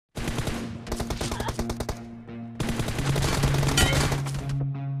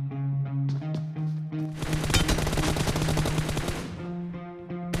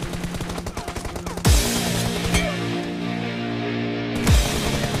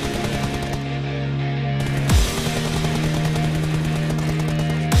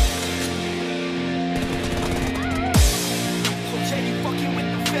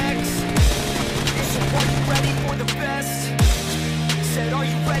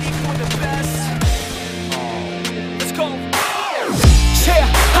ready for the best. Let's go. Yeah,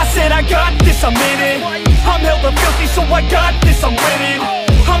 I said I got this, I'm in it. I'm hella filthy, so I got this, I'm winning.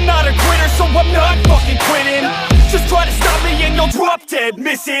 I'm not a quitter, so I'm not fucking quitting. Just try to stop me and you'll drop dead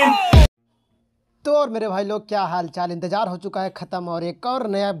missing. तो और मेरे भाई लोग क्या हाल चाल, इंतज़ार हो चुका है ख़त्म और एक और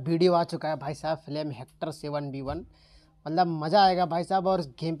नया वीडियो आ चुका है भाई साहब, फ्लेम हेक्टर 7v1। मतलब मज़ा आएगा भाई साहब। और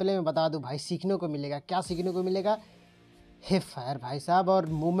गेम प्ले में बता दूं भाई, सीखने को मिलेगा। क्या सीखने को मिलेगा? हिप फायर भाई साहब, और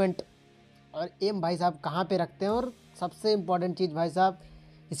मूवमेंट और एम भाई साहब कहाँ पे रखते हैं। और सबसे इम्पॉर्टेंट चीज़ भाई साहब,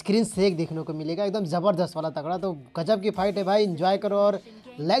 स्क्रीन शेक देखने को मिलेगा, एकदम ज़बरदस्त वाला तगड़ा। तो गजब की फाइट है भाई, एंजॉय करो और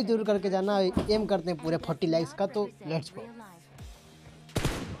लाइक ज़रूर करके जाना। एम करते हैं पूरे 40 लाइक्स का, तो let's go.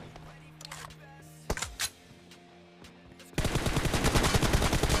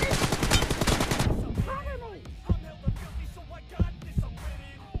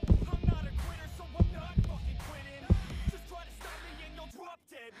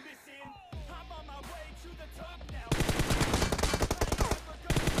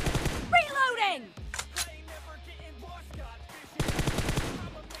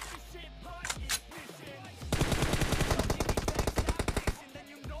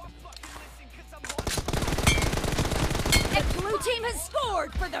 Team has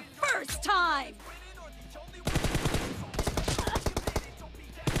scored for the first time.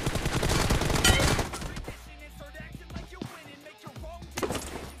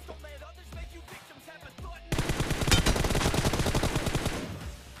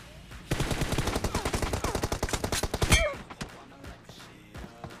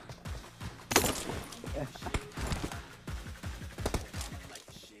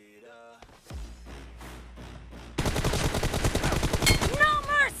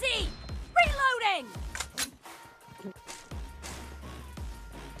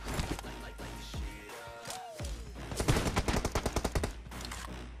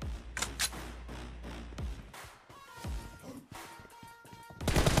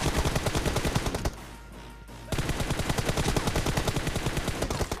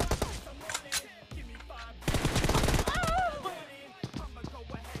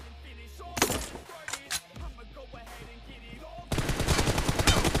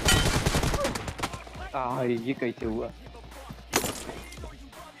 ये कैसे हुआ?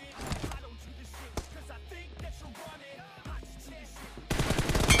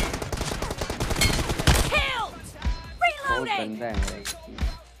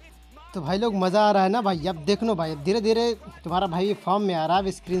 तो भाई लोग मज़ा आ रहा है ना भाई? अब देख लो भाई, धीरे धीरे तुम्हारा भाई फॉर्म में आ रहा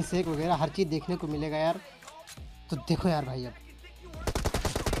है, स्क्रीन शेक वगैरह हर चीज़ देखने को मिलेगा यार। तो देखो यार भाई, अब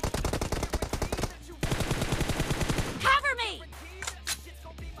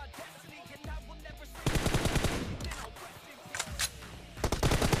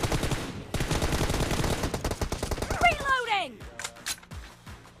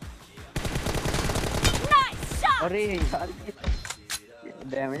अरे यार ये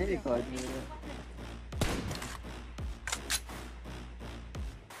डैमेज रिकॉर्ड नहीं है।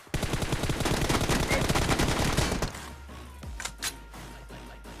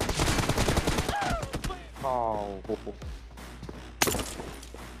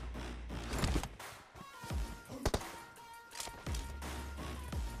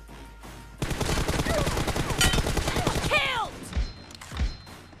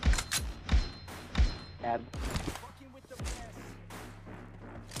 यार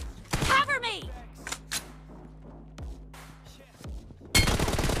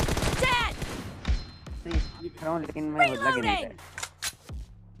लेकिन मैं लग नहीं रहा।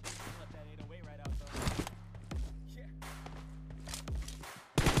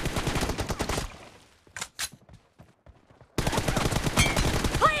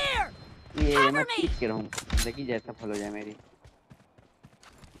 ये मैं सीख के रहूं, जिंदगी जैसा फॉलो जाए मेरी।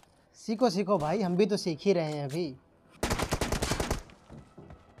 सीखो सीखो भाई, हम भी तो सीख ही रहे हैं अभी।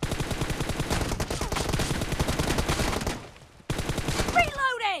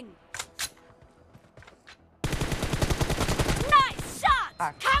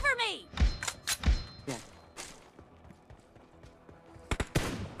 Cover me! Yeah.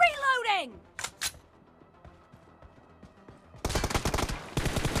 Reloading!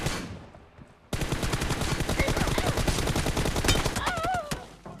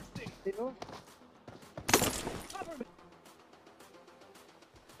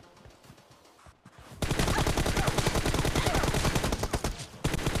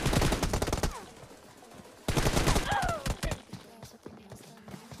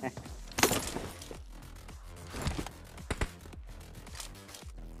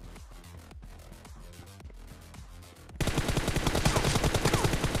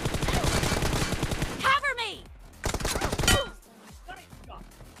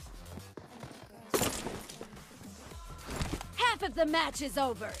 of the match is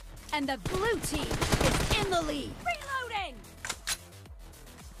over, and the blue team is in the lead. Reloading!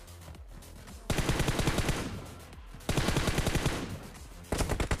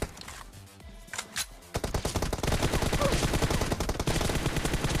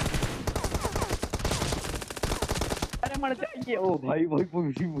 अरे मर जाइए ओ भाई भाई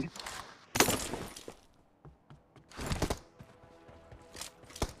पूरी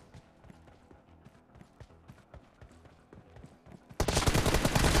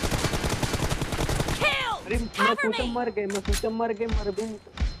अरे मैं सोचा मर गए मर भी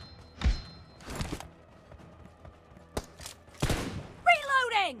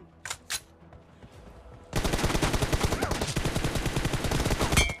Reloading!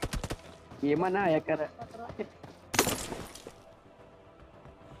 ये मना आया कर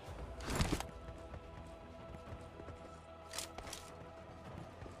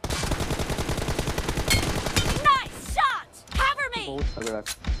Nice shot! Cover me! बहुत तगड़ा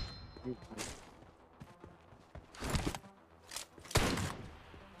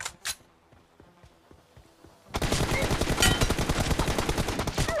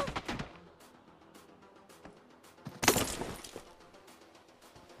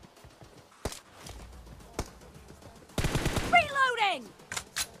Reloading!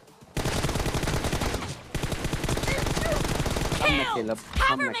 Kill!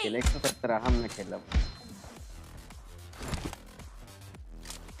 Cover me! 117 हमने खेला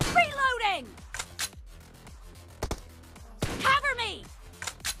Reloading! Cover me!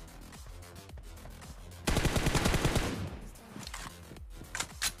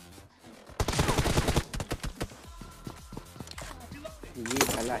 ये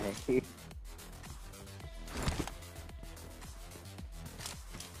कला है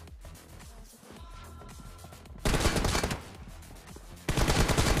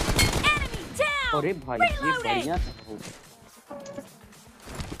Enemy down! अरे भाई ये Reloading! बढ़िया था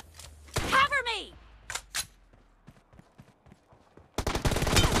Cover me!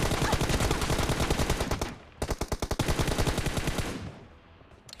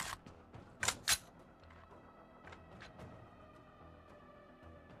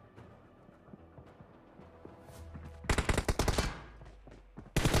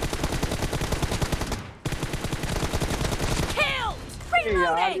 Killed!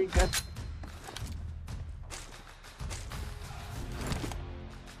 यार Reloading!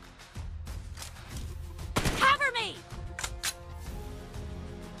 Cover me!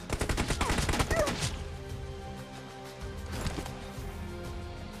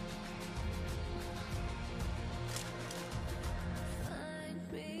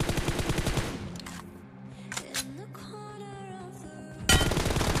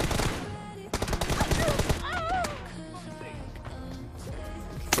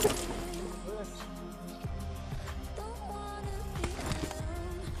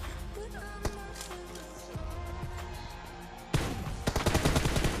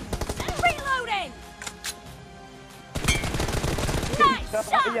 Reloading! Nice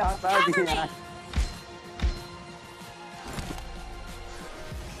shot! यार Cover me!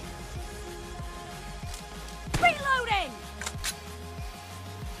 Reloading!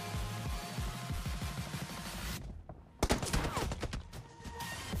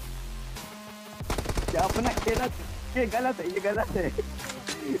 क्या अपना खेला ये गलत है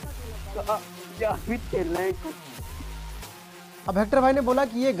क्या भी खेलना है अब हेक्टर भाई ने बोला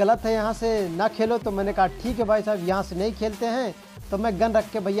कि ये गलत है, यहाँ से ना खेलो, तो मैंने कहा ठीक है भाई साहब, यहाँ से नहीं खेलते हैं। तो मैं गन रख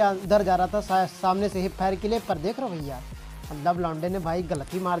के भैया अंदर जा रहा था शायद सामने से हिप फायर के लिए, पर देख रहा हूँ भैया मतलब लौंडे ने भाई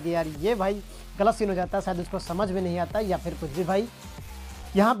गलत ही मार दिया यार। ये भाई गलत सीन हो जाता है, शायद उसको समझ में नहीं आता या फिर कुछ भी भाई।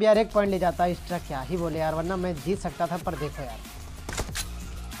 यहाँ पे यार एक पॉइंट ले जाता है एक्स्ट्रा, क्या ही बोले यार, वरना मैं जीत सकता था। पर देखो यार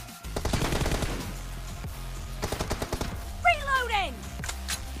Reloading!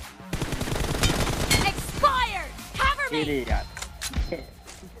 Expired! Cover me! मेरे यार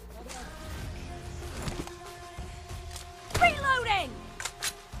Reloading!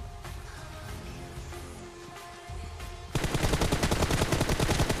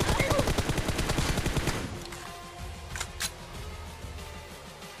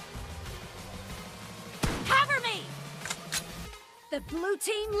 Cover me! The blue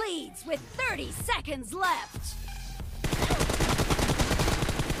team leads with 30 seconds left.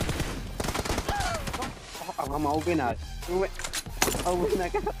 अब हम आओगे ना आओगे ना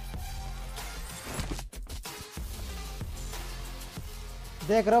क्या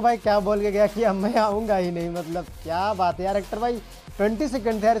देख रहे हो भाई क्या बोल के गया कि अब मैं आऊँगा ही नहीं। मतलब क्या बात है यार हेक्टर भाई, 20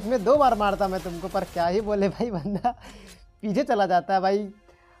 सेकंड थे यार, इसमें 2 बार मारता मैं तुमको, पर क्या ही बोले भाई, बंदा पीछे चला जाता है भाई।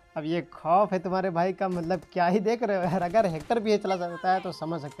 अब ये खौफ है तुम्हारे भाई का, मतलब क्या ही देख रहे हो यार। अगर हेक्टर भी ये चला सकता है तो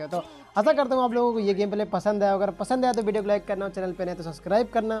समझ सकते हो। तो आशा करता हूँ आप लोगों को ये गेम प्ले पसंद आया। अगर पसंद आया तो वीडियो को लाइक करना, चैनल पे नहीं तो सब्सक्राइब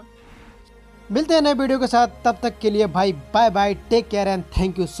करना। मिलते हैं नए वीडियो के साथ, तब तक के लिए भाई bye bye, take care and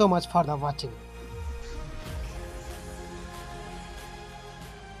thank you so much for the watching.